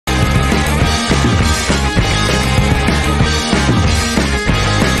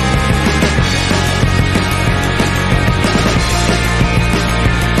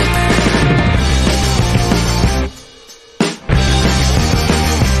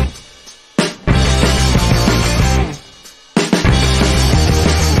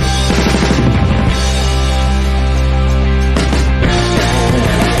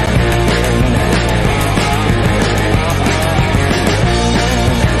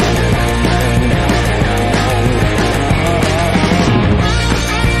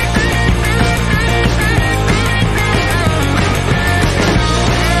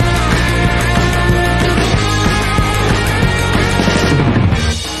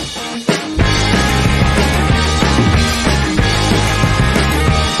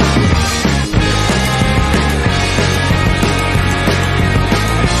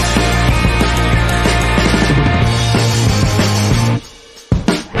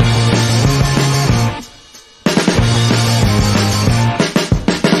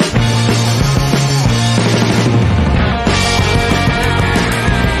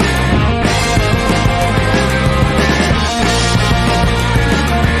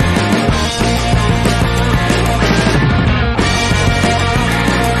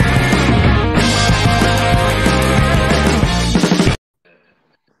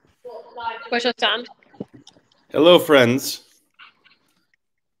Where's your stand? Hello, friends.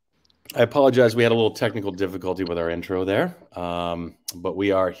 I apologize. We had a little technical difficulty with our intro there. But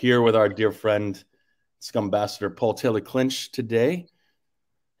we are here with our dear friend, Scumbassador Paul Taylor-Clinch today,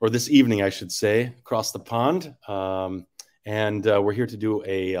 or this evening, I should say, across the pond. And we're here to do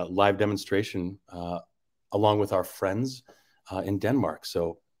a live demonstration along with our friends in Denmark.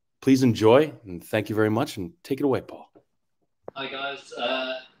 So please enjoy, and thank you very much, and take it away, Paul. Hi, guys.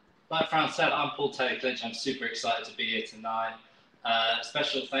 Like Fran said, I'm Paul Taylor-Clinch. I'm super excited to be here tonight.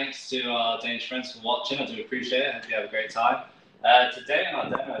 Special thanks to our Danish friends for watching. I do appreciate it. I hope you have a great time. Today in our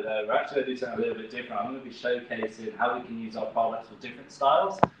demo, though, we're actually going to do something a little bit different. I'm going to be showcasing how we can use our products for different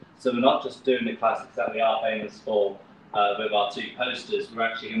styles. So we're not just doing the classics that we are famous for with our two posters. We're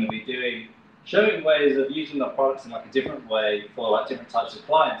actually going to be showing ways of using our products in like a different way for like different types of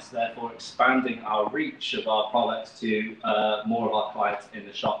clients, therefore expanding our reach of our products to more of our clients in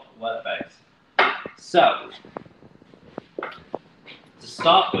the shop workplace. So, to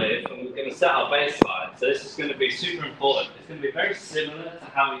start with, we're going to set our baseline. So this is going to be super important. It's going to be very similar to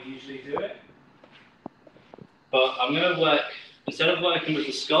how we usually do it. But I'm going to work, instead of working with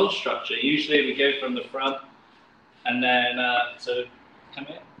the skull structure, usually we go from the front and then, so come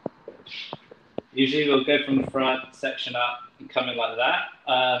here. Usually we'll go from the front, section up, and come in like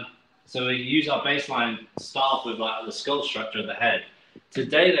that. So we use our baseline start with like the skull structure of the head.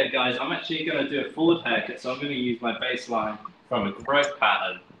 Today though, guys, I'm actually going to do a forward haircut, so I'm going to use my baseline from a growth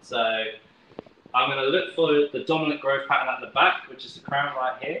pattern. So I'm going to look for the dominant growth pattern at the back, which is the crown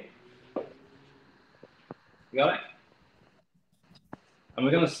right here. You got it? And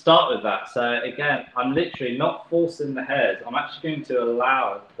we're going to start with that. So again, I'm literally not forcing the hairs. I'm actually going to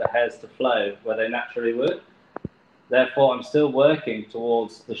allow the hairs to flow where they naturally would. Therefore, I'm still working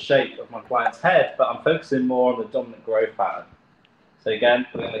towards the shape of my client's head, but I'm focusing more on the dominant growth pattern. So again,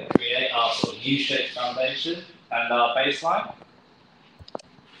 we're going to create our sort of U-shaped foundation and our baseline,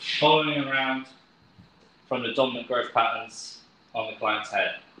 following around from the dominant growth patterns on the client's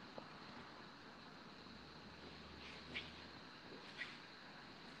head.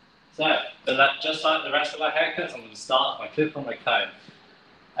 So, just like the rest of our haircuts, I'm going to start with my clip on my comb.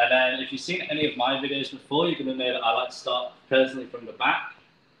 And then if you've seen any of my videos before, you're going to know that I like to start personally from the back.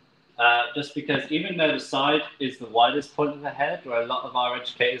 Just because even though the side is the widest point of the head, where a lot of our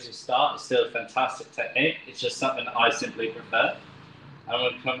educators will start, it's still a fantastic technique. It's just something that I simply prefer. And I'm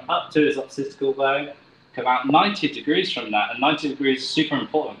going to come up to this occipital bone, come out 90 degrees from that. And 90 degrees is super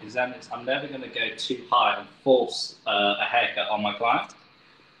important because then I'm never going to go too high and force a haircut on my client.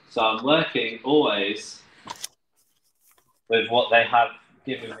 So I'm working always with what they have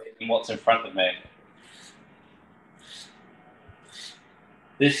given me and what's in front of me.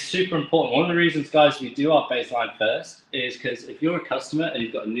 This is super important. One of the reasons, guys, we do our baseline first is because if you're a customer and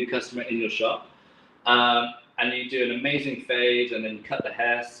you've got a new customer in your shop and you do an amazing fade and then you cut the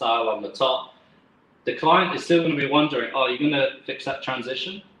hairstyle on the top, the client is still going to be wondering, oh, are you going to fix that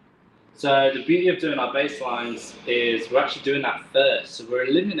transition? So the beauty of doing our baselines is we're actually doing that first. So we're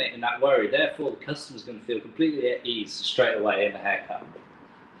eliminating that worry. Therefore, the customer's going to feel completely at ease straight away in the haircut.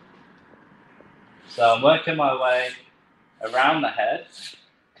 So I'm working my way around the head,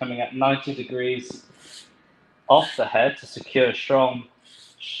 coming at 90 degrees off the head to secure a strong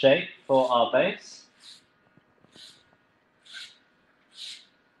shape for our base.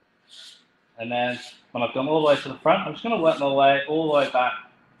 And then when I've gone all the way to the front, I'm just going to work my way all the way back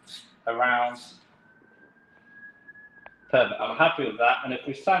around. Perfect. I'm happy with that. And if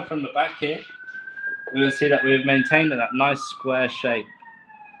we stand from the back here, we will see that we've maintained that nice square shape.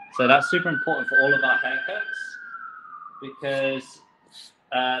 So that's super important for all of our haircuts because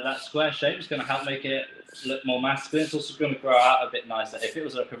that square shape is going to help make it look more masculine. It's also going to grow out a bit nicer. If it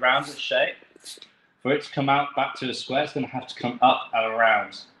was like a rounded shape, for it to come out back to a square, it's going to have to come up and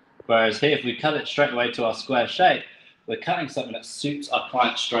around. Whereas here, if we cut it straight away to our square shape, we're cutting something that suits our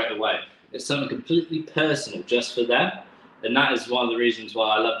client straight away. It's something completely personal just for them. And that is one of the reasons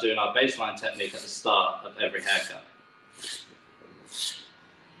why I love doing our baseline technique at the start of every haircut.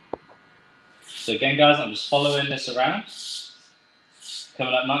 So again, guys, I'm just following this around,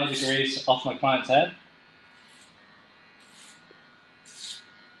 coming at 90 degrees off my client's head,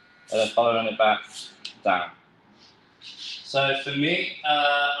 and then following it back down. So for me,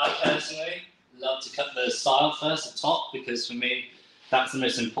 I personally love to cut the style first, the top, because for me, that's the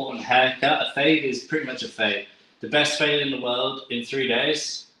most important haircut. A fade is pretty much a fade. The best fade in the world in 3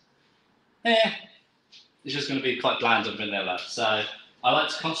 days, it's just going to be quite bland and vanilla. So I like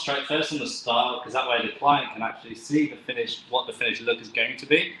to concentrate first on the style because that way the client can actually see the finished, what the finished look is going to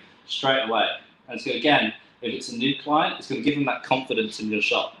be straight away. And so again, if it's a new client, it's going to give them that confidence in your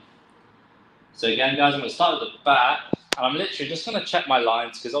shop. So again, guys, I'm going to start with the back, and I'm literally just going to check my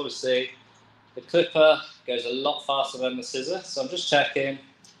lines, because obviously the clipper goes a lot faster than the scissor, so I'm just checking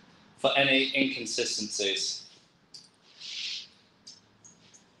for any inconsistencies.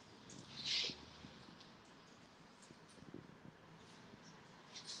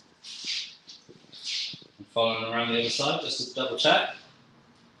 I'm following around the other side just to double check.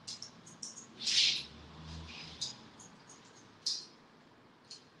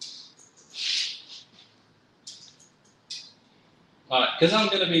 Alright, because I'm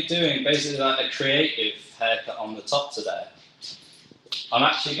going to be doing basically like a creative haircut on the top today, I'm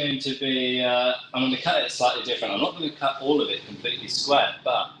actually going to be, I'm going to cut it slightly different. I'm not going to cut all of it completely square,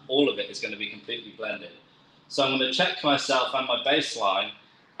 but all of it is going to be completely blended. So I'm going to check myself and my baseline,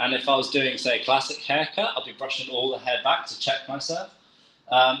 and if I was doing, say, a classic haircut, I'll be brushing all the hair back to check myself,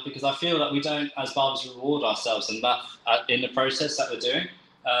 because I feel that we don't, as barbers, reward ourselves enough in the process that we're doing,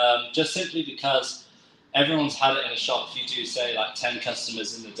 just simply because everyone's had it in a shop. If you do, say, like 10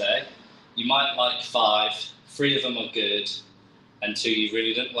 customers in the day, you might like 5, 3 of them are good, and 2 you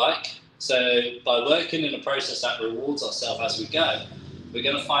really didn't like. So by working in a process that rewards ourselves as we go, we're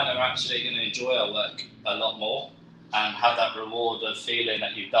going to find that we're actually going to enjoy our work a lot more and have that reward of feeling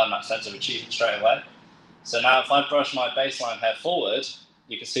that you've done that sense of achievement straight away. So now if I brush my baseline hair forward,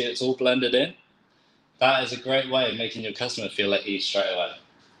 you can see it's all blended in. That is a great way of making your customer feel at ease straight away.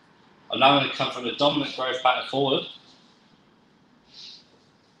 I'm now going to come from the dominant growth pattern forward.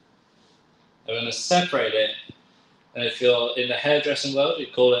 I'm going to separate it, and if you're in the hairdressing world, we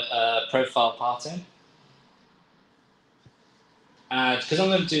call it profile parting. And because I'm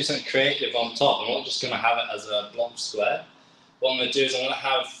going to do something creative on top, I'm not just going to have it as a block square. What I'm going to do is I'm going to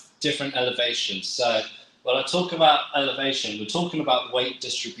have different elevations. So when I talk about elevation, we're talking about weight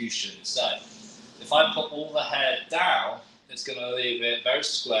distribution. So if I put all the hair down, it's going to leave it very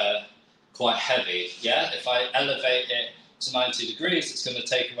square, quite heavy. Yeah. If I elevate it to 90 degrees, it's going to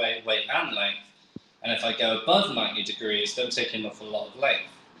take away weight and length. And if I go above 90 degrees, then I'm taking off a lot of length.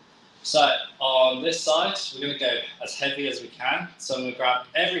 So on this side, we're going to go as heavy as we can. So I'm going to grab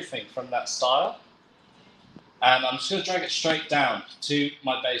everything from that style, and I'm just going to drag it straight down to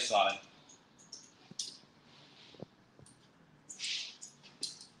my baseline.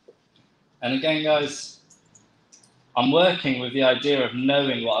 And again, guys, I'm working with the idea of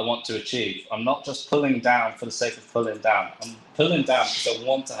knowing what I want to achieve. I'm not just pulling down for the sake of pulling down. I'm pulling down because I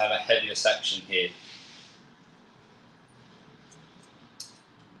want to have a heavier section here.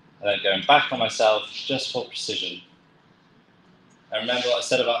 And then going back on myself just for precision. And remember what I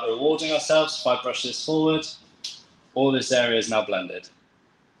said about rewarding ourselves. If I brush this forward, all this area is now blended.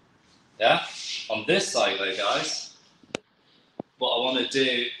 Yeah? On this side though, guys, what I want to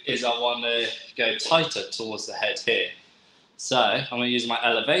do is I want to go tighter towards the head here. So I'm going to use my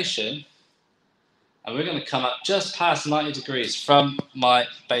elevation, and we're going to come up just past 90 degrees from my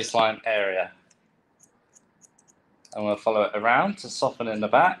baseline area. I'm going to follow it around to soften in the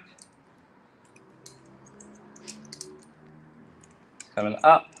back. Coming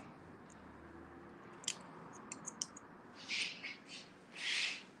up.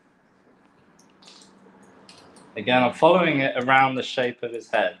 Again, I'm following it around the shape of his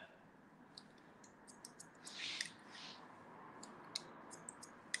head.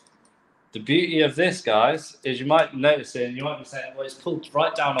 The beauty of this, guys, is you might notice it, and you might be saying, well, it's pulled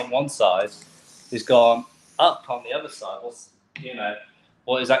right down on one side, it's gone up on the other side.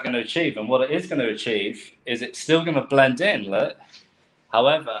 What is that going to achieve? And what it is going to achieve is it's still going to blend in, look.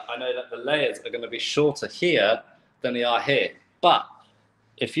 However, I know that the layers are going to be shorter here than they are here. But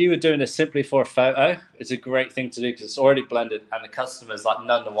if you were doing this simply for a photo, it's a great thing to do because it's already blended and the customer's like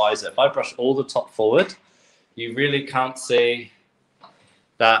none the wiser. If I brush all the top forward, you really can't see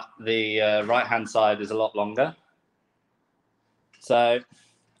that the right-hand side is a lot longer. So,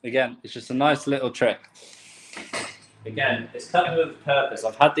 again, it's just a nice little trick. Again, it's cutting with purpose.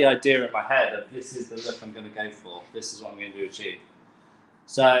 I've had the idea in my head of this is the look I'm going to go for. This is what I'm going to achieve.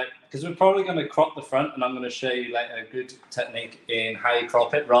 So, because we're probably going to crop the front, and I'm going to show you later a good technique in how you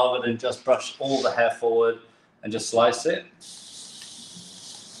crop it rather than just brush all the hair forward and just slice it.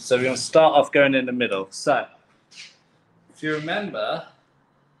 So we're going to start off going in the middle. So, if you remember,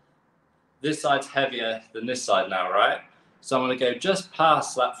 this side's heavier than this side now, right? So I'm going to go just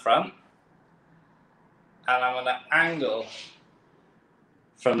past that front, and I'm going to angle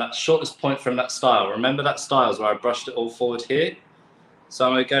from that shortest point from that style. Remember that style is where I brushed it all forward here. So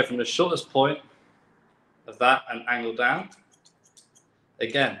I'm going to go from the shortest point of that and angle down.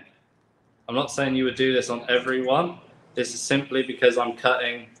 Again, I'm not saying you would do this on every one. This is simply because I'm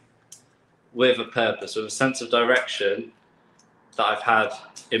cutting with a purpose, with a sense of direction, that I've had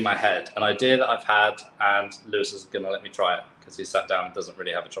in my head, an idea that I've had, and Lewis is going to let me try it because he sat down and doesn't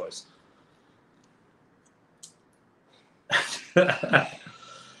really have a choice.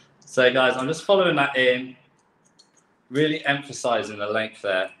 So guys, I'm just following that in, really emphasizing the length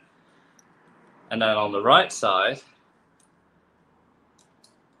there. And then on the right side,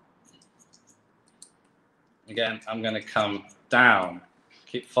 again, I'm going to come down,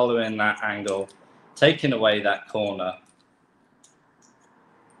 keep following that angle, taking away that corner.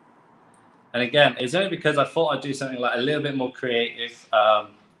 And again, it's only because I thought I'd do something like a little bit more creative,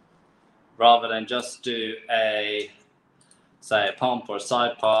 rather than just do say a pump or a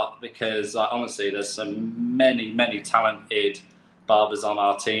side part, because honestly, there's many talented barbers on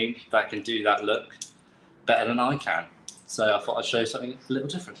our team that can do that look better than I can. So I thought I'd show you something a little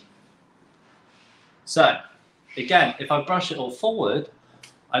different. So again, if I brush it all forward,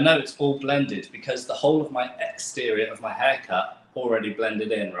 I know it's all blended because the whole of my exterior of my haircut already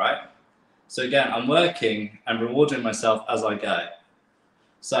blended in, right? So again, I'm working and rewarding myself as I go.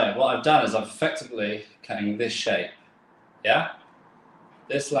 So what I've done is I'm effectively cutting this shape. Yeah,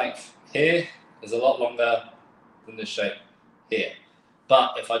 this length here is a lot longer than this shape here.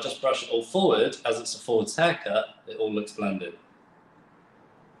 But if I just brush it all forward, as it's a forwards haircut, it all looks blended.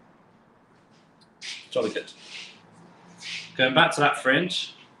 Jolly good. Going back to that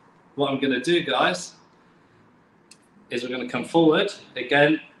fringe, what I'm going to do, guys, is we're going to come forward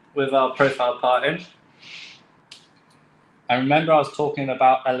again with our profile parting. And remember I was talking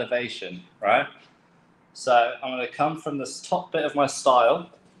about elevation, right? So I'm going to come from this top bit of my style.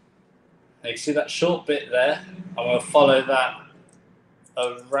 And you can see that short bit there. I'm going to follow that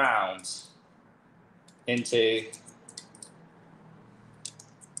around into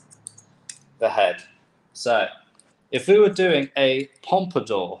the head. So if we were doing a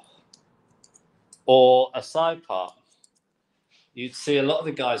pompadour or a side part, you'd see a lot of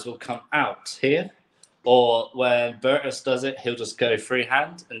the guys will come out here, or when Bertus does it, he'll just go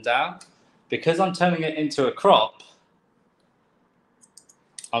freehand and down. Because I'm turning it into a crop,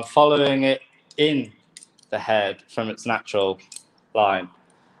 I'm following it in the head from its natural line.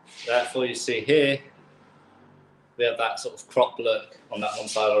 Therefore, you see here, we have that sort of crop look on that one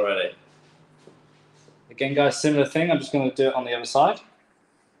side already. Again, guys, similar thing. I'm just going to do it on the other side.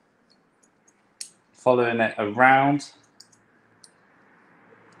 Following it around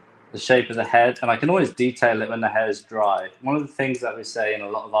the shape of the head. And I can always detail it when the hair is dry. One of the things that we say in a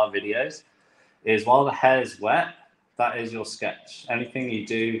lot of our videos is while the hair is wet, that is your sketch. Anything you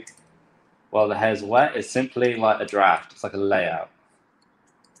do while the hair is wet is simply like a draft. It's like a layout.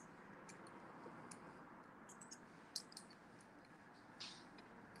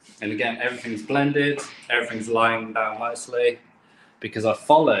 And again, everything's blended, everything's lying down nicely because I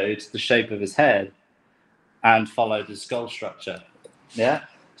followed the shape of his head and followed the skull structure. Yeah,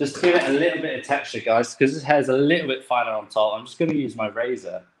 just to give it a little bit of texture, guys, because his hair's a little bit finer on top. I'm just going to use my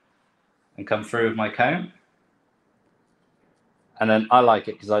razor and come through with my comb. And then I like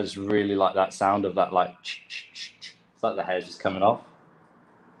it because I just really like that sound of that, like, it's like the hair's just coming off.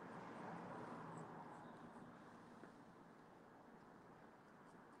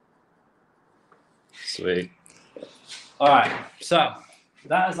 Sweet. All right, so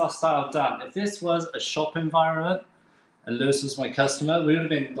that is our style done. If this was a shop environment and Lewis was my customer, we would have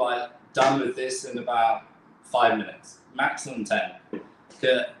been like done with this in about 5 minutes, maximum 10.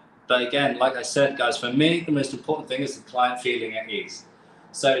 Good. But again, like I said, guys, for me, the most important thing is the client feeling at ease.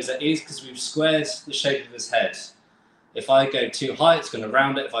 So it's at ease because we've squared the shape of his head. If I go too high, it's going to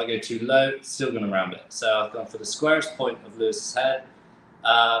round it. If I go too low, it's still going to round it. So I've gone for the squarest point of Lewis's head.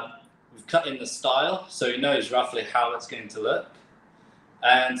 We've cut in the style, so he knows roughly how it's going to look.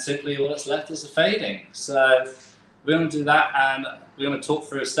 And simply all that's left is the fading. So we're going to do that, and we're going to talk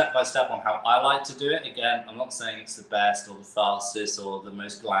through step by step on how I like to do it. Again, I'm not saying it's the best or the fastest or the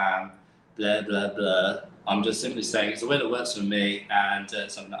most glam, blah, blah, blah. I'm just simply saying it's the way that works for me, and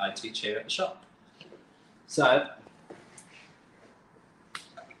something that I teach here at the shop. So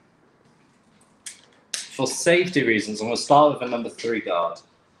for safety reasons, I'm going to start with a number 3 guard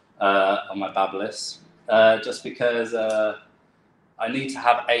on my Babyliss, just because I need to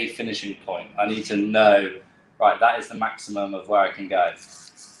have a finishing point. I need to know, right, that is the maximum of where I can go.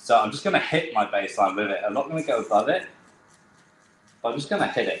 So I'm just going to hit my baseline with it. I'm not going to go above it, but I'm just going to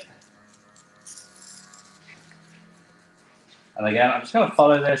hit it. And again, I'm just going to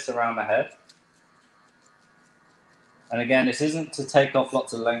follow this around the head. And again, this isn't to take off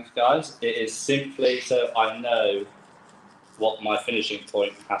lots of length, guys. It is simply so I know what my finishing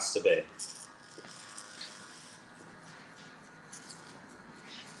point has to be.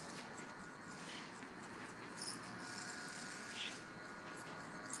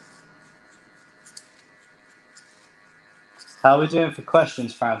 How are we doing for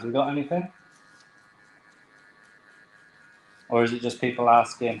questions, fans? We got anything? Or is it just people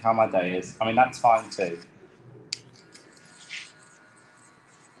asking how my day is? I mean, that's fine too.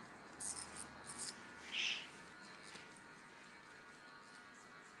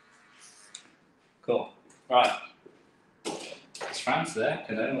 Cool. Right. Is France there?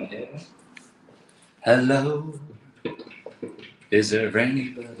 Can anyone hear me? Hello. Is there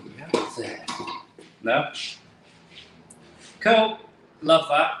anybody out there? No? Cool. Love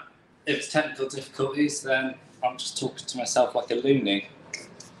that. If it's technical difficulties, then I'm just talking to myself like a loony.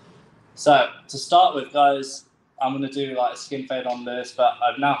 So, to start with, guys, I'm going to do like a skin fade on this, but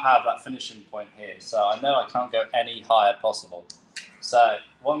I now have that finishing point here. So I know I can't go any higher possible. So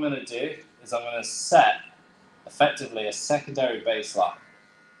what I'm going to do is I'm going to set effectively a secondary baseline.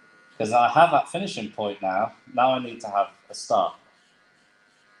 Because I have that finishing point now. Now I need to have a start.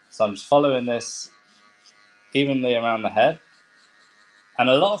 So I'm just following this evenly around the head. And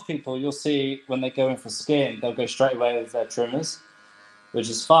a lot of people, you'll see when they go in for skin, they'll go straight away with their trimmers, which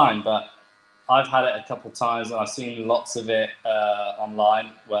is fine. But I've had it a couple of times, and I've seen lots of it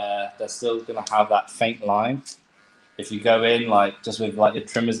online where they're still going to have that faint line. If you go in like just with like your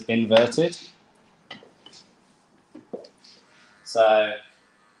trimmers inverted. So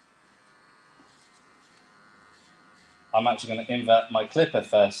I'm actually going to invert my clipper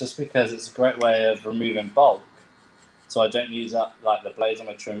first, just because it's a great way of removing bulk. So I don't use up like the blades on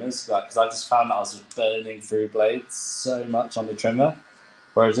my trimmers, because I just found that I was burning through blades so much on the trimmer.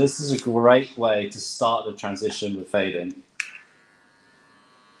 Whereas this is a great way to start the transition with fading.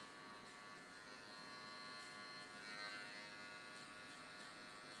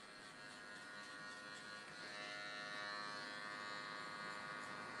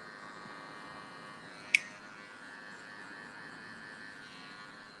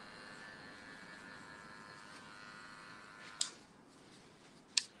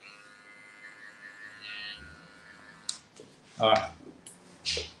 All right.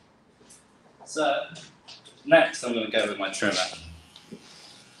 So next I'm going to go with my trimmer.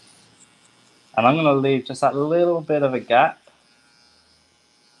 And I'm going to leave just that little bit of a gap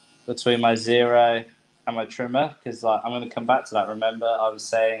between my zero and my trimmer, because I'm going to come back to that. Remember I was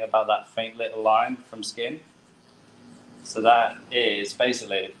saying about that faint little line from skin? So that is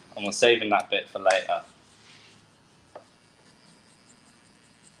basically, I'm saving that bit for later.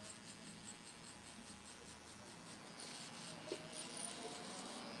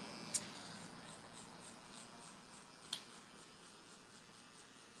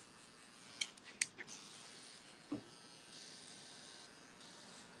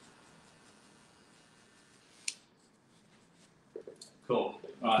 Cool.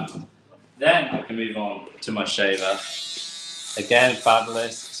 Right. Then I can move on to my shaver. Again,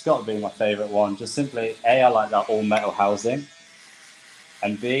 fabulous. It's got to be my favourite one. Just simply, A, I like that all metal housing.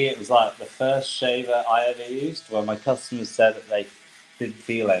 And B, it was like the first shaver I ever used where my customers said that they didn't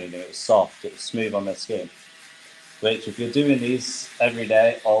feel anything. It was soft, it was smooth on their skin. Which, if you're doing these every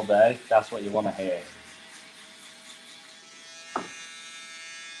day, all day, that's what you want to hear.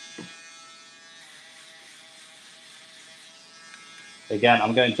 Again,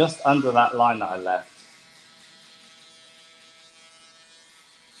 I'm going just under that line that I left.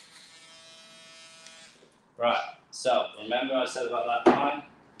 Right, so remember I said about that line?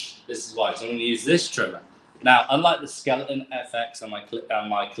 This is why. So I'm going to use this trimmer. Now, unlike the Skeleton FX on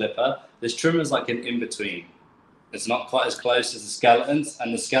my clipper, this trimmer is like an in-between. It's not quite as close as the Skeletons,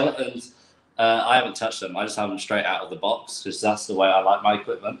 and the Skeletons, I haven't touched them. I just have them straight out of the box, because that's the way I like my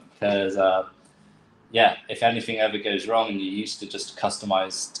equipment. Because, yeah, if anything ever goes wrong and you're used to just a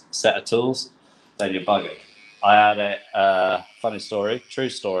customized set of tools, then you're buggered. I had a funny story, true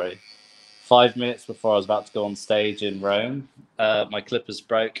story. 5 minutes before I was about to go on stage in Rome, my clippers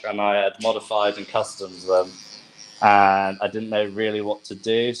broke, and I had modified and customed them, and I didn't know really what to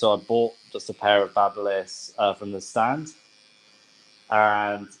do, so I bought just a pair of Babyliss from the stand,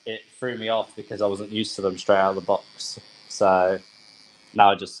 and it threw me off because I wasn't used to them straight out of the box. So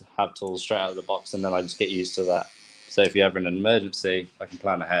now I just have tools straight out of the box, and then I just get used to that. So if you're ever in an emergency, I can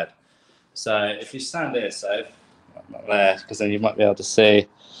plan ahead. So if you stand here, so not there, because then you might be able to see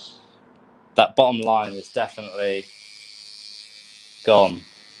that bottom line is definitely gone.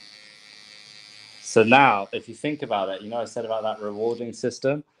 So now, if you think about it, you know I said about that rewarding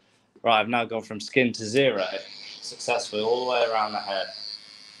system? Right, I've now gone from skin to zero successfully all the way around the head.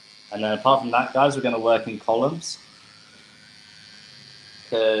 And then apart from that, guys, we're going to work in columns,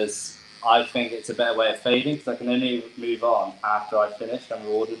 because I think it's a better way of fading, because I can only move on after I finish and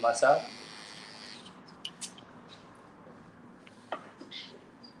rewarded myself.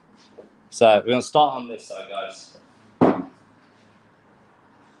 So we're going to start on this side, guys.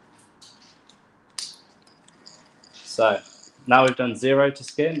 So now we've done 0 to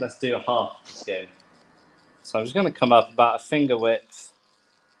skin, let's do a half to skin. So I'm just going to come up about a finger width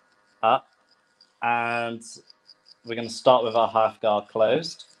up, and we're going to start with our half guard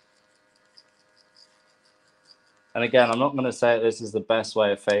closed. And again, I'm not going to say this is the best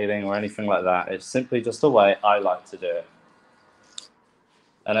way of fading or anything like that. It's simply just a way I like to do it.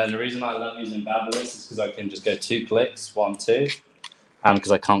 And then the reason I love using Babyliss is because I can just go 2 clicks, 1, 2, and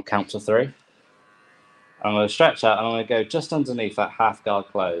because I can't count to 3. I'm going to stretch out and I'm going to go just underneath that half guard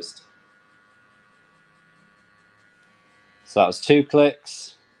closed. So that was 2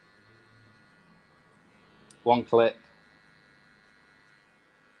 clicks, 1 click,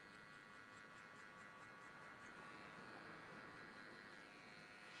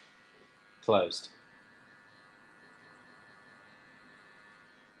 closed.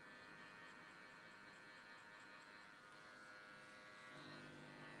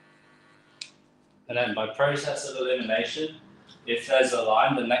 And then by process of elimination, if there's a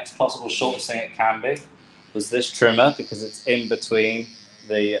line, the next possible shortest thing it can be was this trimmer, because it's in between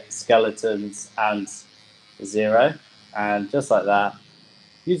the skeletons and the 0. And just like that,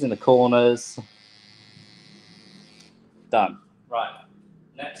 using the corners, done. Right,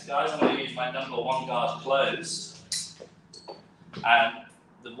 next guys, I'm going to use my number 1 guard closed. And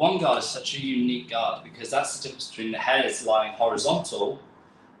the 1 guard is such a unique guard because that's the difference between the hairs lying horizontal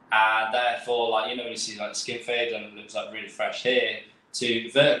and therefore, like, you know, when you see like skin fade and it looks like really fresh hair, to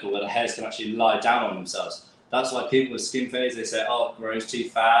vertical where the hairs can actually lie down on themselves. That's why people with skin fades, they say, oh, it grows too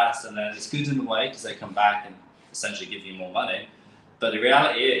fast, and then it's good in a way because they come back and essentially give you more money. But the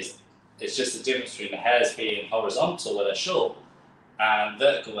reality is, it's just the difference between the hairs being horizontal where they're short and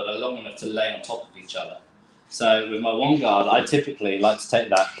vertical where they're long enough to lay on top of each other. So with my 1 guard, I typically like to take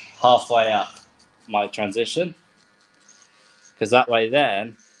that halfway up my transition, because that way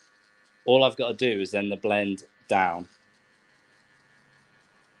then, all I've got to do is then the blend down.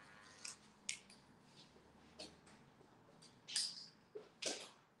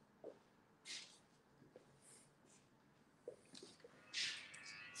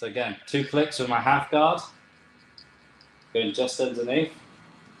 So again, 2 clicks with my half guard, going just underneath,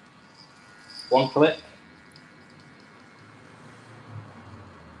 1 click,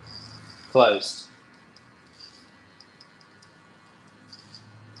 closed.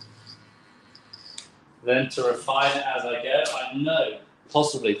 Then to refine it as I go, I know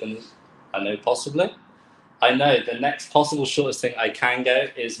the next possible shortest thing I can go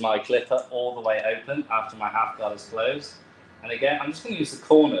is my clipper all the way open after my half guard is closed. And again, I'm just going to use the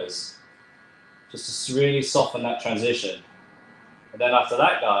corners just to really soften that transition. And then after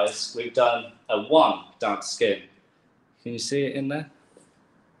that, guys, we've done a 1 down to skin. Can you see it in there?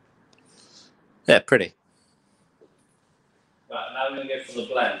 Yeah, pretty. Right, now we're going to go for the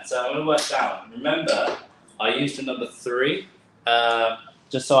blend. So I'm going to work down. Remember, I used a number 3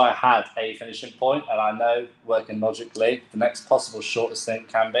 just so I had a finishing point, and I know, working logically, the next possible shortest thing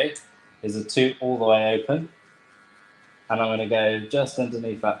can be is a 2 all the way open, and I'm going to go just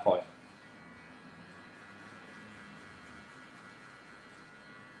underneath that point.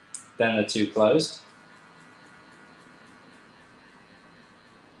 Then the 2 closed.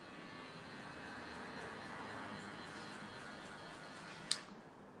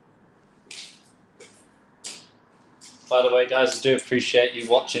 By the way, guys, I do appreciate you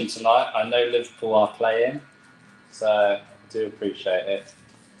watching tonight. I know Liverpool are playing, so I do appreciate it.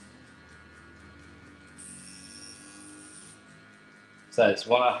 So it's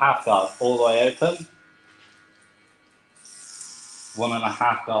 1.5 guard all the way open,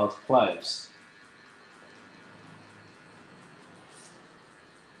 1.5 guard closed.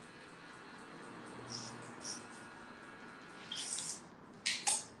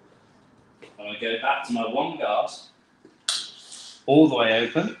 I'm going to go back to my 1 guard, all the way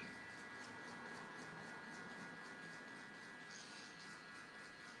open.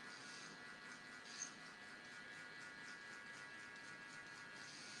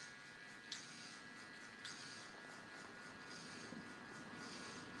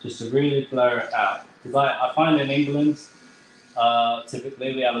 Just to really blur it out. Because I find in England,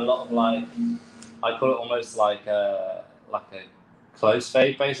 typically we have a lot of like, I call it almost like a close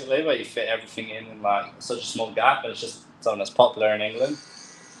fade basically, where you fit everything in like such a small gap, but it's just something that's popular in England.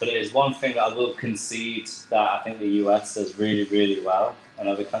 But it is one thing that I will concede that I think the US does really, really well in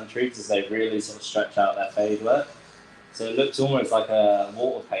other countries, is they really sort of stretch out their fade work. So it looks almost like a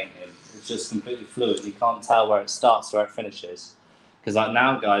water painting. It's just completely fluid. You can't tell where it starts, where it finishes. Because like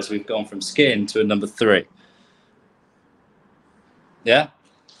now, guys, we've gone from skin to a number 3. Yeah?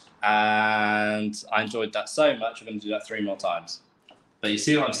 And I enjoyed that so much, we're going to do that 3 more times. But you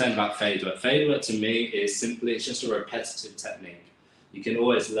see what I'm saying about fadeaway? Fadeaway to me is simply, it's just a repetitive technique. You can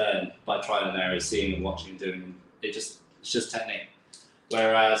always learn by trial and error, seeing and watching and doing. It's just technique.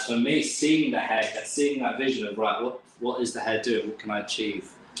 Whereas for me, seeing the haircut, seeing that vision of, right, what is the hair doing? What can I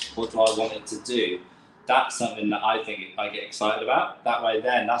achieve? What do I want it to do? That's something that I think I get excited about. That way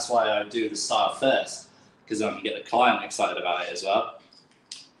then, that's why I do the style first, because then I can get the client excited about it as well.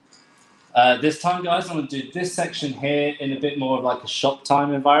 This time, guys, I'm going to do this section here in a bit more of like a shop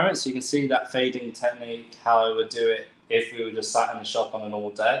time environment. So you can see that fading technique, how I would do it if we were just sat in the shop on an all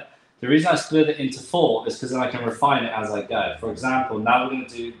day. The reason I split it into 4 is because then I can refine it as I go. For example, now we're going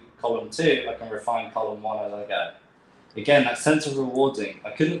to do column 2, I can refine column 1 as I go. Again, that sense of rewarding. I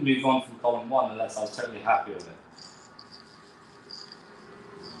couldn't move on from column 1 unless I was totally happy with it.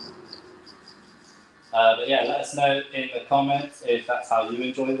 But yeah, let us know in the comments if that's how you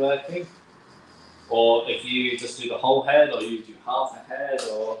enjoy working, or if you just do the whole head, or you do half a head,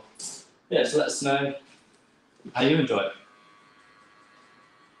 or yeah, so let us know how you enjoy it.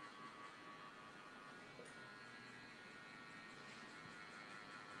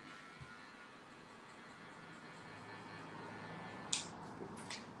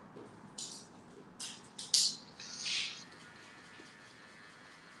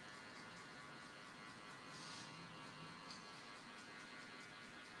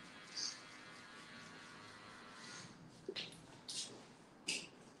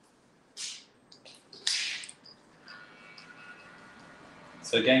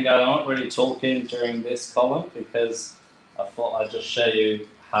 So again, guys, I'm not really talking during this column because I thought I'd just show you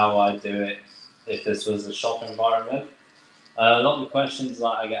how I do it if this was a shop environment. A lot of the questions that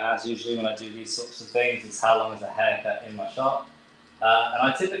I get asked usually when I do these sorts of things is how long is a haircut in my shop? And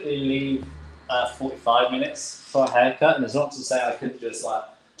I typically leave 45 minutes for a haircut, and it's not to say I could just like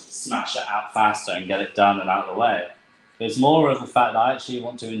smash it out faster and get it done and out of the way. It's more of the fact that I actually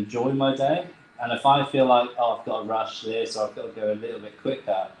want to enjoy my day. And if I feel like, oh, I've got to rush this or I've got to go a little bit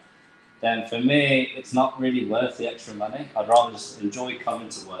quicker, then for me, it's not really worth the extra money. I'd rather just enjoy coming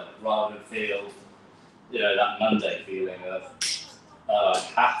to work rather than feel, you know, that Monday feeling of, I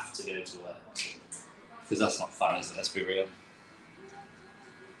have to go to work. Because that's not fun, is it? Let's be real.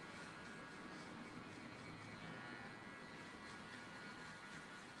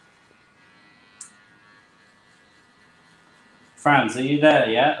 Franz, are you there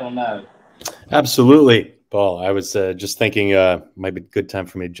yet or no? Absolutely, Paul. I was just thinking might be a good time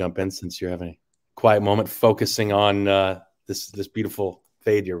for me to jump in since you're having a quiet moment focusing on this beautiful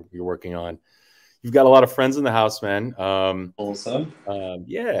fade you're working on. You've got a lot of friends in the house, man. Awesome.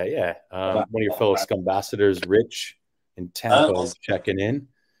 Yeah. One of your fellow Scumbassadors, Rich in Tampa, is checking in.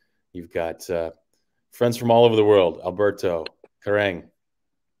 You've got friends from all over the world. Alberto, Kareng.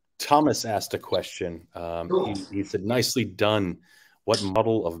 Thomas asked a question. He said, nicely done. What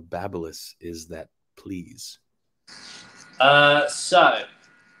model of Babyliss is that, please?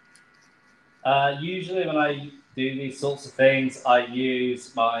 Usually when I do these sorts of things, I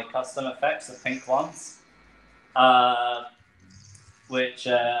use my custom effects, the pink ones, which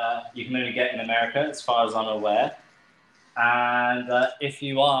you can only get in America, as far as I'm aware. And if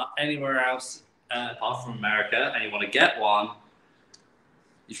you are anywhere else apart from America and you want to get one,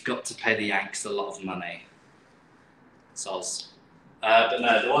 you've got to pay the Yanks a lot of money. But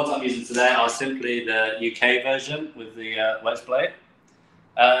no, the ones I'm using today are simply the UK version with the wedge blade.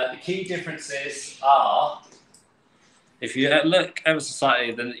 The key differences are, if you look ever so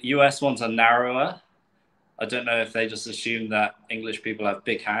slightly, the US ones are narrower. I don't know if they just assume that English people have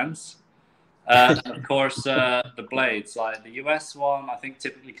big hands. And of course, the blades, like the US one, I think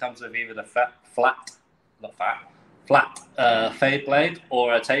typically comes with either the flat fade blade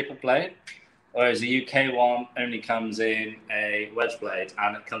or a taper blade, whereas the UK one only comes in a wedge blade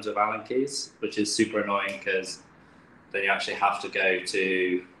and it comes with Allen keys, which is super annoying because then you actually have to go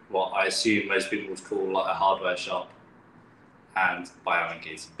to what I assume most people would call like a hardware shop and buy Allen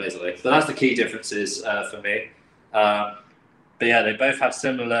keys, basically. So that's the key differences for me. But yeah, they both have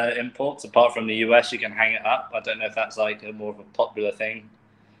similar imports. Apart from the US, you can hang it up. I don't know if that's like a more of a popular thing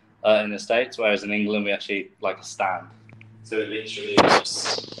in the States, whereas in England, we actually like a stand. So it literally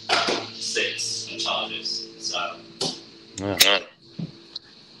just sits and charges. So. Yeah.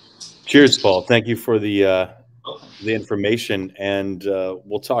 Cheers, Paul. Thank you for the information, and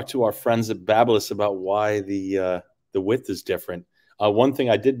we'll talk to our friends at Babyliss about why the width is different. One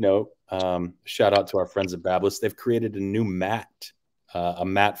thing I did note, shout out to our friends at Babyliss, they've created a new mat, a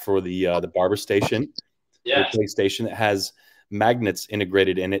mat for the barber station, the PlayStation, that has magnets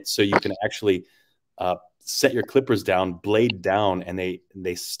integrated in it, so you can actually set your clippers down, blade down, and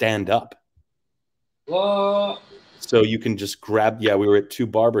they stand up. What? So you can just grab. Yeah, we were at 2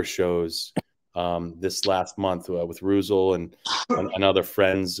 barber shows this last month with Reuzel and other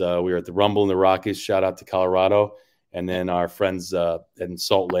friends. We were at the Rumble in the Rockies. Shout out to Colorado. And then our friends in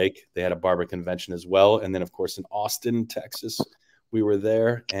Salt Lake, they had a barber convention as well. And then, of course, in Austin, Texas, we were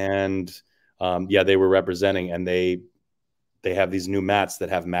there. And yeah, they were representing, and they have these new mats that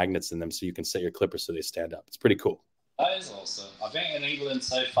have magnets in them, so you can set your clippers so they stand up. It's pretty cool. That is awesome. I think in England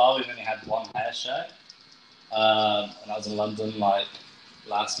so far we've only had one hair show, and that was in London like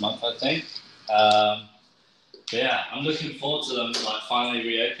last month, I think. But yeah, I'm looking forward to them like finally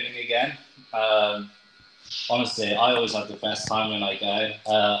reopening again. Honestly, I always have the best time when I go,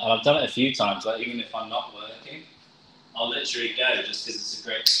 and I've done it a few times. Like even if I'm not working, I'll literally go just because it's a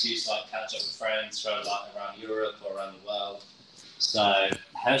great excuse to like catch up with friends from like around Europe or around the world. So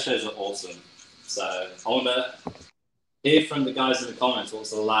hair shows are awesome. So I want to hear from the guys in the comments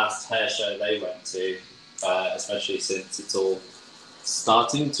what's the last hair show they went to, especially since it's all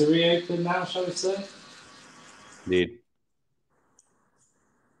starting to reopen now, shall we say? Indeed.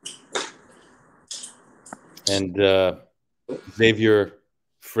 And Xavier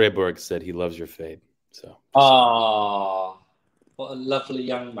Freiburg said he loves your fade. So. Oh, what a lovely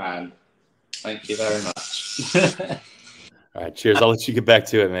young man. Thank you very much. All right, cheers. I'll let you get back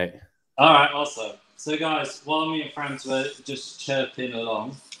to it, mate. All right, awesome. So, guys, while me and Franz were just chirping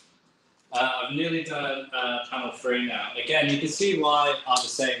along, I've nearly done panel 3 now. Again, you can see why I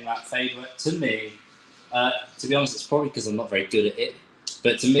was saying that fade work to me. To be honest, it's probably because I'm not very good at it.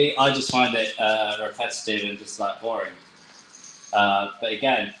 But to me, I just find it repetitive and just like boring. But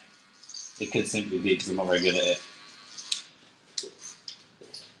again, it could simply be because I'm not very good at it.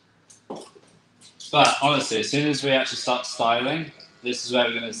 But honestly, as soon as we actually start styling, this is where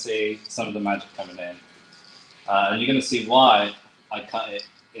we're going to see some of the magic coming in. And you're going to see why I cut it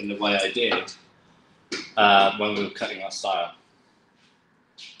in the way I did when we were cutting our style.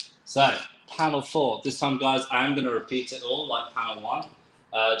 So, panel 4. This time, guys, I am going to repeat it all like panel 1.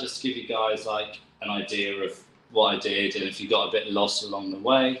 Just to give you guys like an idea of what I did. And if you got a bit lost along the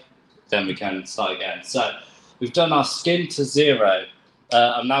way, then we can start again. So, we've done our skin to 0.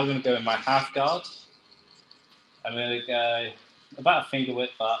 I'm now going to go in my half guard. I'm going to go about a finger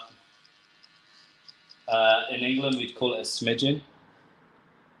width up. In England, we'd call it a smidgen.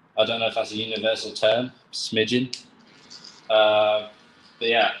 I don't know if that's a universal term, smidgen. But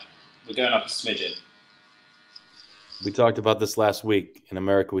yeah, we're going up a smidgen. We talked about this last week. In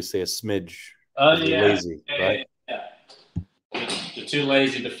America, we say a smidge. Oh, yeah. Lazy, right? Yeah. You're too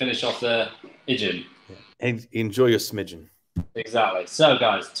lazy to finish off the idgeon. Yeah. And enjoy your smidgen. Exactly. So,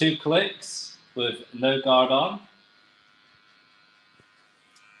 guys, 2 clicks with no guard on.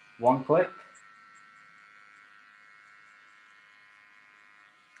 1 click.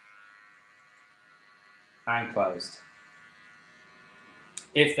 And closed.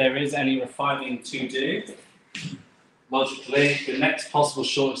 If there is any refining to do, logically, the next possible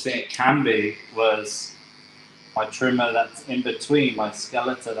shortest thing it can be was my trimmer that's in between my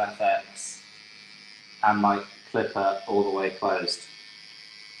skeleton FX and my clipper all the way closed.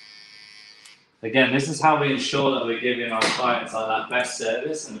 Again, this is how we ensure that we're giving our clients like that best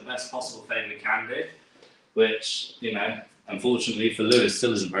service and the best possible thing we can do, which, you know, unfortunately for Lewis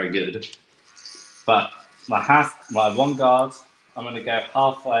still isn't very good. But my 1 guard, I'm going to go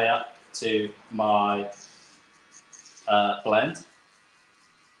halfway up to my blend.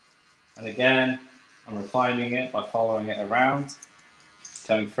 And again, I'm refining it by following it around,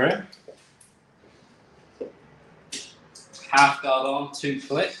 coming through. Half guard on, 2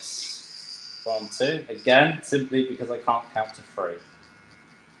 clicks. 1, 2. Again, simply because I can't count to 3.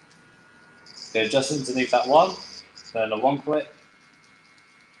 Go just underneath that 1, then a 1 click.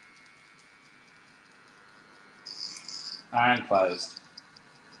 And closed.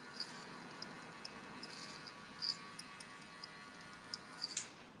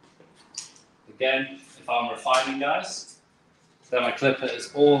 Again, if I'm refining, guys, then my clipper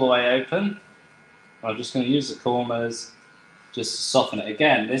is all the way open. I'm just going to use the corners just to soften it.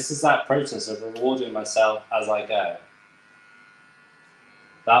 Again, this is that process of rewarding myself as I go.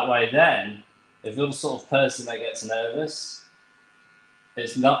 That way then, if you're the sort of person that gets nervous,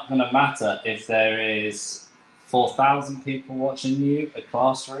 it's not going to matter if there is 4,000 people watching you, a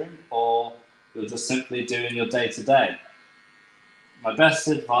classroom, or you're just simply doing your day-to-day. My best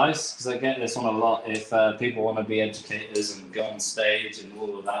advice, because I get this one a lot, if people want to be educators and go on stage and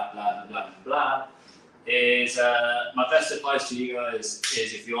all of that, blah, blah, blah, blah, is my best advice to you guys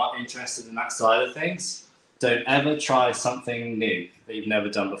is if you are interested in that side of things, don't ever try something new that you've never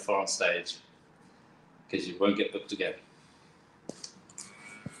done before on stage, because you won't get booked again.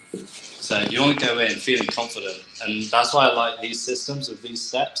 So you want to go in feeling confident, and that's why I like these systems with these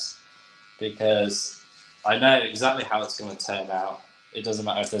steps, because I know exactly how it's going to turn out. It doesn't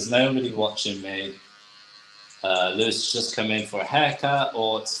matter if there's nobody watching me. Lewis has just come in for a haircut,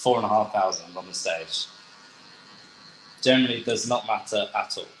 or it's 4,500 on the stage. Generally, does not matter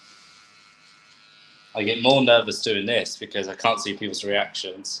at all. I get more nervous doing this because I can't see people's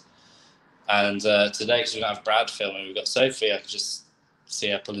reactions. And today, because we don't have Brad filming, we've got Sophie, I can just see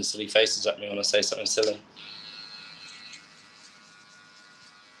her pulling silly faces at me when I say something silly.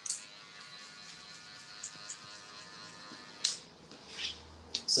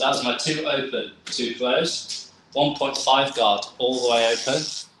 So that's my 2 open, 2 closed. 1.5 guard all the way open.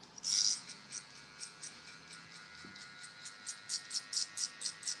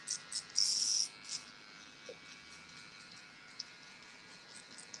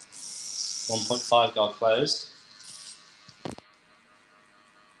 .5 guard closed.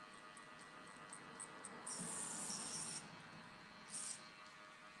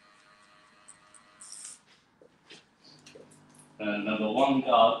 And number 1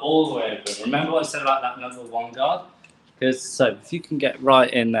 guard all the way open. Remember what I said about that number 1 guard? Because so if you can get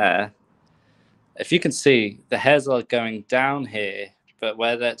right in there, if you can see the hairs are going down here, but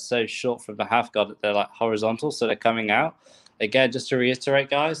where they're so short from the half guard, they're like horizontal, so they're coming out. Again, just to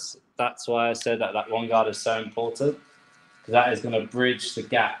reiterate, guys, that's why I said that 1 guard is so important. Because that is going to bridge the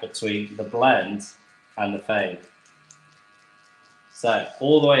gap between the blend and the fade. So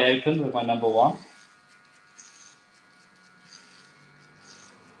all the way open with my number 1.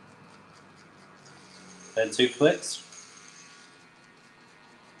 Then 2 clicks.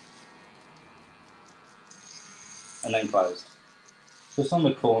 And then closed. Just on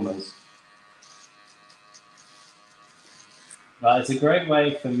the corners. Right, it's a great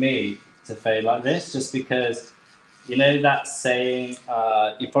way for me to fade like this, just because, you know that saying,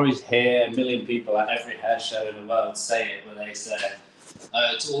 you probably hear a million people at every hair show in the world say it, where they say,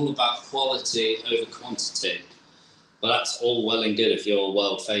 it's all about quality over quantity. Well, that's all well and good if you're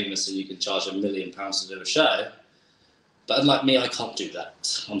world famous and you can charge £1 million to do a show. But unlike me, I can't do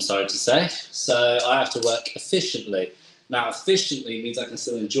that, I'm sorry to say. So I have to work efficiently. Now, efficiently means I can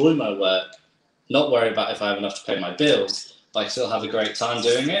still enjoy my work, not worry about if I have enough to pay my bills, but I still have a great time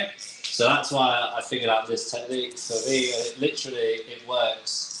doing it. So that's why I figured out this technique. So it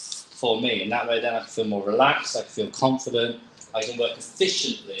works for me. And that way then I can feel more relaxed, I can feel confident, I can work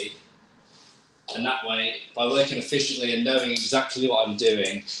efficiently. And that way, by working efficiently and knowing exactly what I'm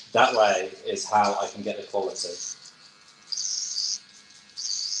doing, that way is how I can get the quality.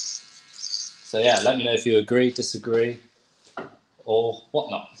 So yeah, let me know if you agree, disagree, or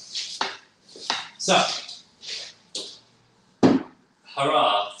whatnot. So,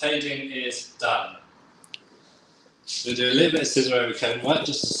 hurrah, fading is done. We'll do a little bit of scissor over comb work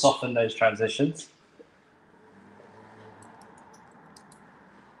just to soften those transitions.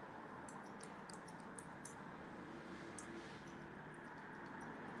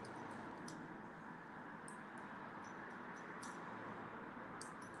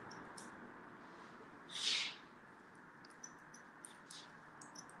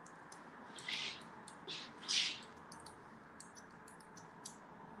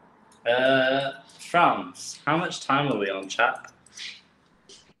 Franz, how much time are we on, chap?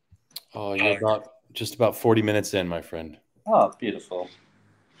 Oh, you're just about 40 minutes in, my friend. Oh, beautiful.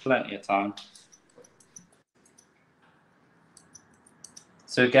 Plenty of time.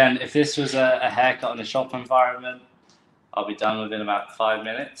 So again, if this was a haircut in a shop environment, I'll be done within about 5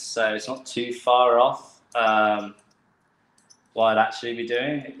 minutes. So it's not too far off what I'd actually be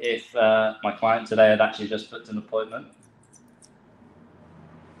doing if my client today had actually just booked an appointment.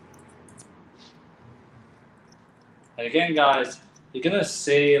 And again, guys, you're going to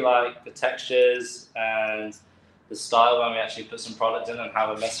see like the textures and the style when we actually put some product in and have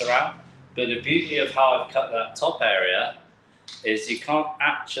a mess around. But the beauty of how I've cut that top area is you can't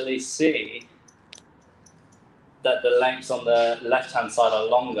actually see that the lengths on the left-hand side are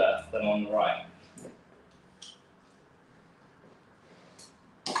longer than on the right.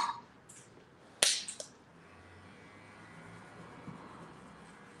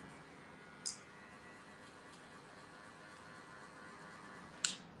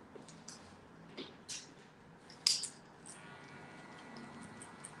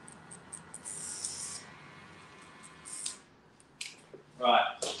 Right,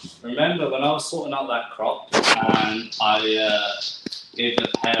 remember when I was sorting out that crop and I gave the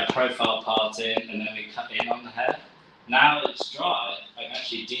hair a profile part in and then we cut in on the hair, now it's dry, I can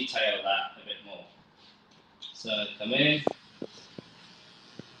actually detail that a bit more. So come in,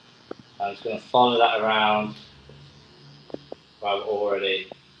 I'm just going to follow that around where I've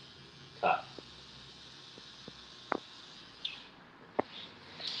already cut.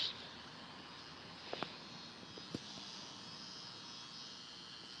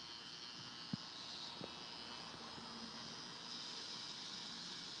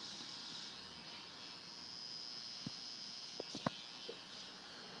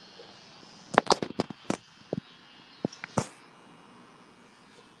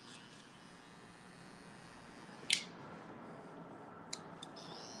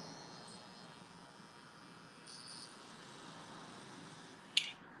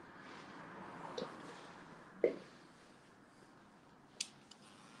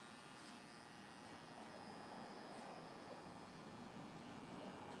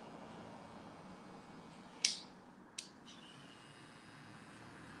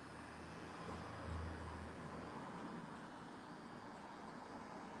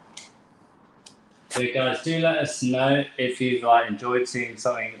 So guys, do let us know if you've like enjoyed seeing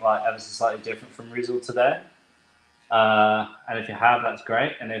something like ever so slightly different from Reuzel today. And if you have, that's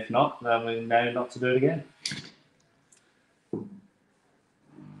great. And if not, then we know not to do it again.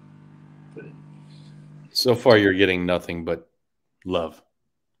 So far, you're getting nothing but love.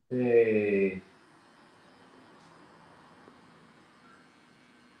 Hey.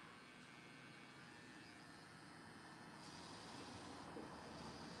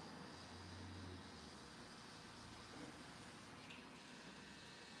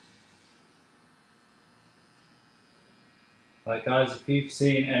 Like guys, if you've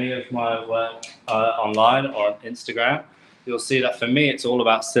seen any of my work online or on Instagram, you'll see that for me it's all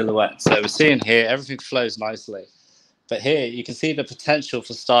about silhouette. So we're seeing here everything flows nicely, but here you can see the potential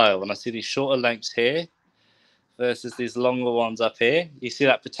for style. When I see these shorter lengths here versus these longer ones up here, you see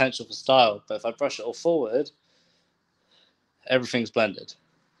that potential for style. But if I brush it all forward, everything's blended.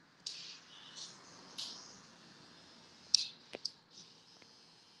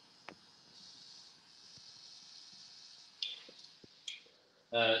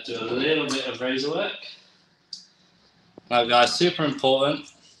 Do a little bit of razor work. Now guys, super important.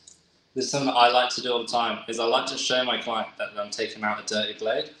 This is something that I like to do all the time, is I like to show my client that I'm taking out a dirty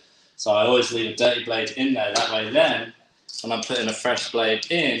blade. So I always leave a dirty blade in there. That way then, when I'm putting a fresh blade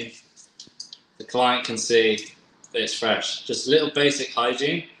in, the client can see that it's fresh. Just a little basic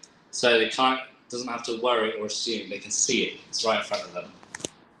hygiene, so the client doesn't have to worry or assume. They can see it. It's right in front of them.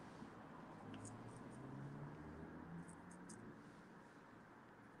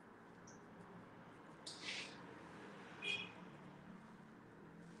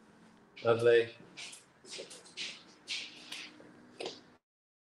 Lovely.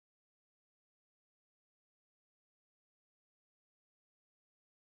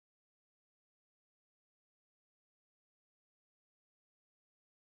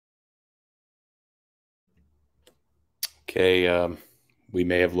 Okay, we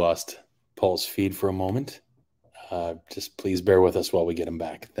may have lost Paul's feed for a moment. Just please bear with us while we get him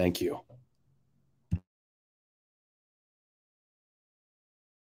back. Thank you.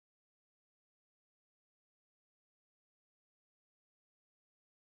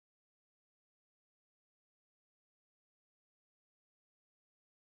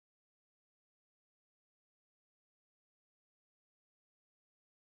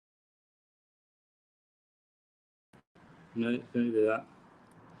 No, don't do that.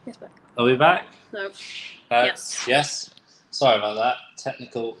 Yes, back. Are we back? No. Yes. Yes. Sorry about that.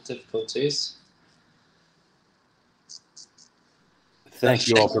 Technical difficulties. Thank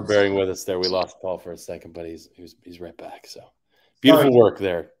you all for bearing with us there. We lost Paul for a second, but he's right back. So beautiful work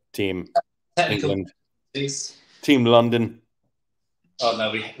there, team England, team London. Oh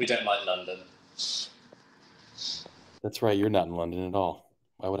no, we don't like London. That's right. You're not in London at all.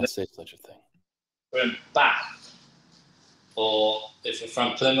 Why would I say such a thing? We're in Bath, or if you're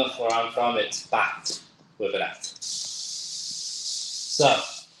from Plymouth, where I'm from, it's Bath with an F. So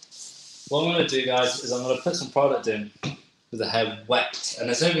what I'm going to do, guys, is I'm going to put some product in with the hair wet, and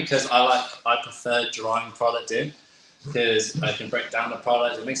it's only because I prefer drying product in, because I can break down the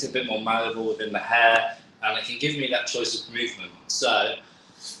product. It makes it a bit more malleable within the hair, and it can give me that choice of movement. So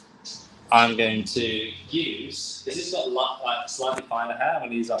I'm going to use, because it's got like slightly finer hair, I'm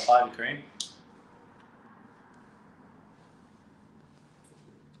going to use our fiber cream.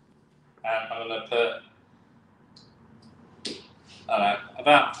 And I'm going to put, I don't know,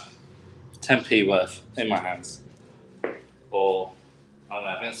 about 10p worth in my hands. Or, I don't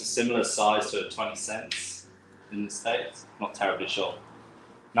know, I think it's a similar size to 20 cents in the States. Not terribly sure.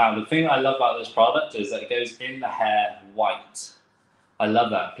 Now, the thing I love about this product is that it goes in the hair white. I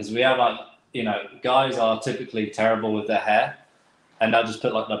love that, because we have like, you know, guys are typically terrible with their hair, and they'll just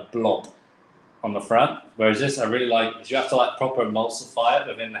put like the blob on the front. Whereas this, I really like, because you have to like proper emulsify it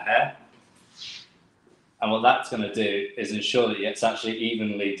within the hair. And what that's going to do is ensure that it's actually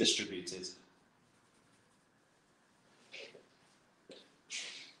evenly distributed.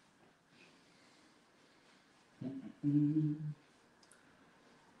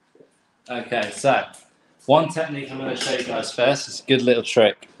 Okay, so one technique I'm going to show you guys first is a good little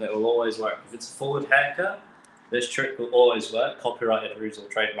trick that will always work. If it's a forward haircut, this trick will always work, copyrighted Reuzel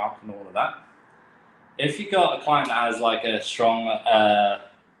trademark and all of that. If you've got a client that has like a strong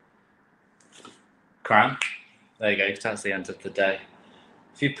crown, there you go, that's the end of the day.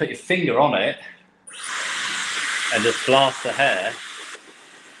 If you put your finger on it and just blast the hair,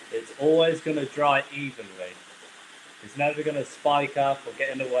 it's always going to dry evenly. It's never going to spike up or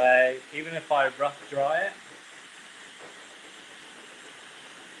get in the way. Even if I rough dry it,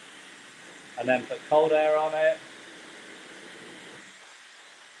 and then put cold air on it,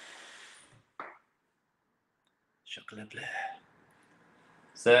 Blah, blah.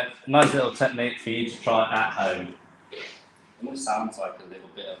 So, nice little technique for you to try at home. It almost sounds like a little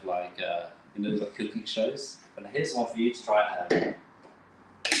bit of like, like cooking shows. But here's one for you to try at home.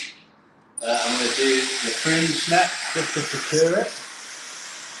 I'm going to do the fringe next just to secure it.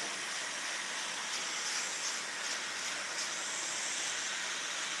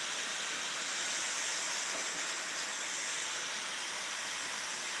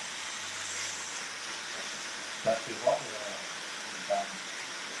 That's too hot.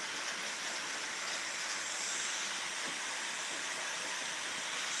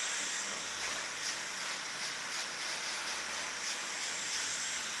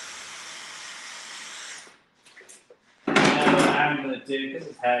 I'm going to do, because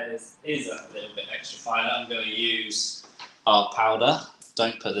his hair is a little bit extra fine, I'm going to use our powder.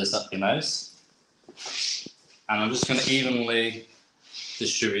 Don't put this up your nose. And I'm just going to evenly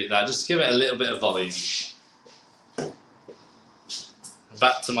distribute that, just to give it a little bit of volume.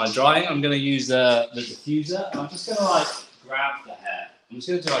 Back to my drying, I'm going to use the diffuser. I'm just going to like grab the hair. I'm just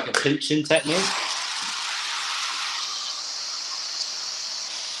going to do like a pinching technique.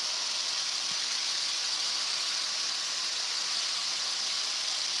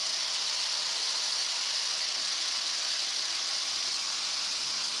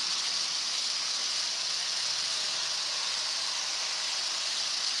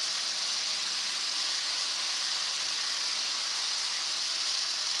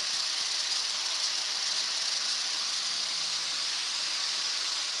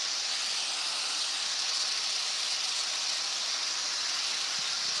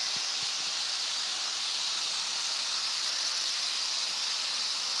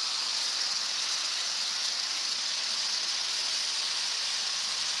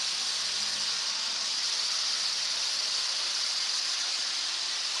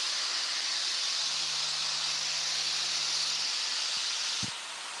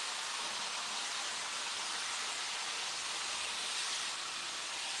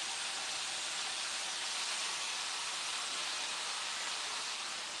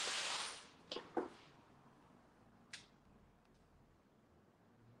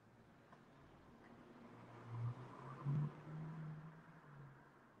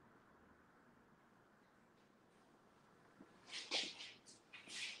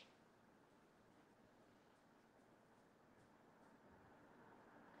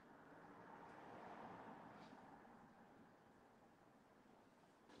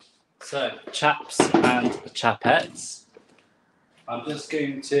 So, chaps and chapettes, I'm just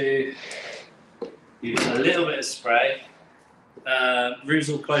going to use a little bit of spray.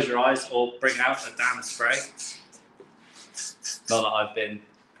 Reuzel, close your eyes or bring out a damn spray. Not that I've been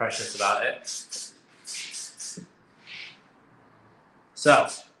precious about it. So,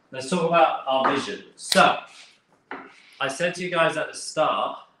 let's talk about our vision. So, I said to you guys at the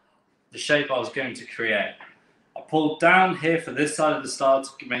start, the shape I was going to create. I pulled down here for this side of the star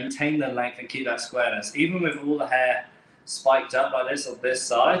to maintain the length and keep that squareness. Even with all the hair spiked up like this on this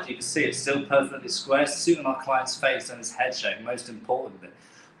side, you can see it's still perfectly square, suiting our client's face and his head shape, most importantly.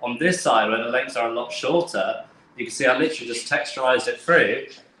 On this side, where the lengths are a lot shorter, you can see I literally just texturized it through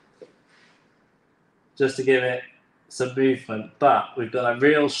just to give it some movement. But we've got a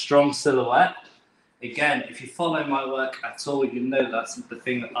real strong silhouette. Again, if you follow my work at all, you know that's the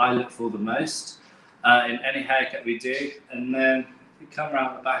thing that I look for the most. In any haircut we do, and then we come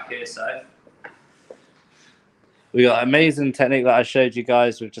around the back here. So we got an amazing technique that I showed you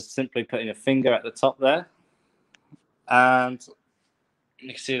guys with just simply putting a finger at the top there, and you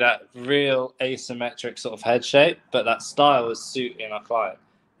can see that real asymmetric sort of head shape, but that style is suiting our client.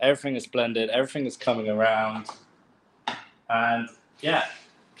 Everything is blended, everything is coming around, and yeah,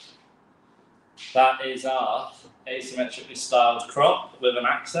 that is our asymmetrically styled crop with an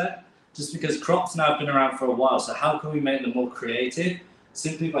accent. Just because crops now have been around for a while, so how can we make them more creative?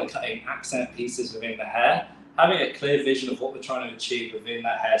 Simply by cutting accent pieces within the hair, having a clear vision of what we're trying to achieve within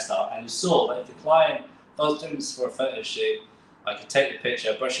that hairstyle. And you saw that if the client, if I was doing this for a photo shoot, I could take the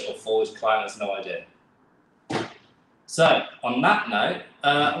picture, brush it all forward, the client has no idea. So, on that note,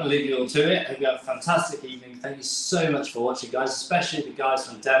 I'm going to leave you all to it. I hope you have a fantastic evening. Thank you so much for watching, guys, especially the guys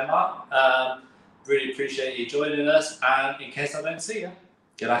from Denmark. Really appreciate you joining us, and in case I don't see you,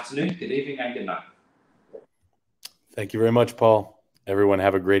 good afternoon, good evening, and good night. Thank you very much, Paul. Everyone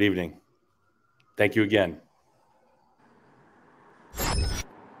have a great evening. Thank you again.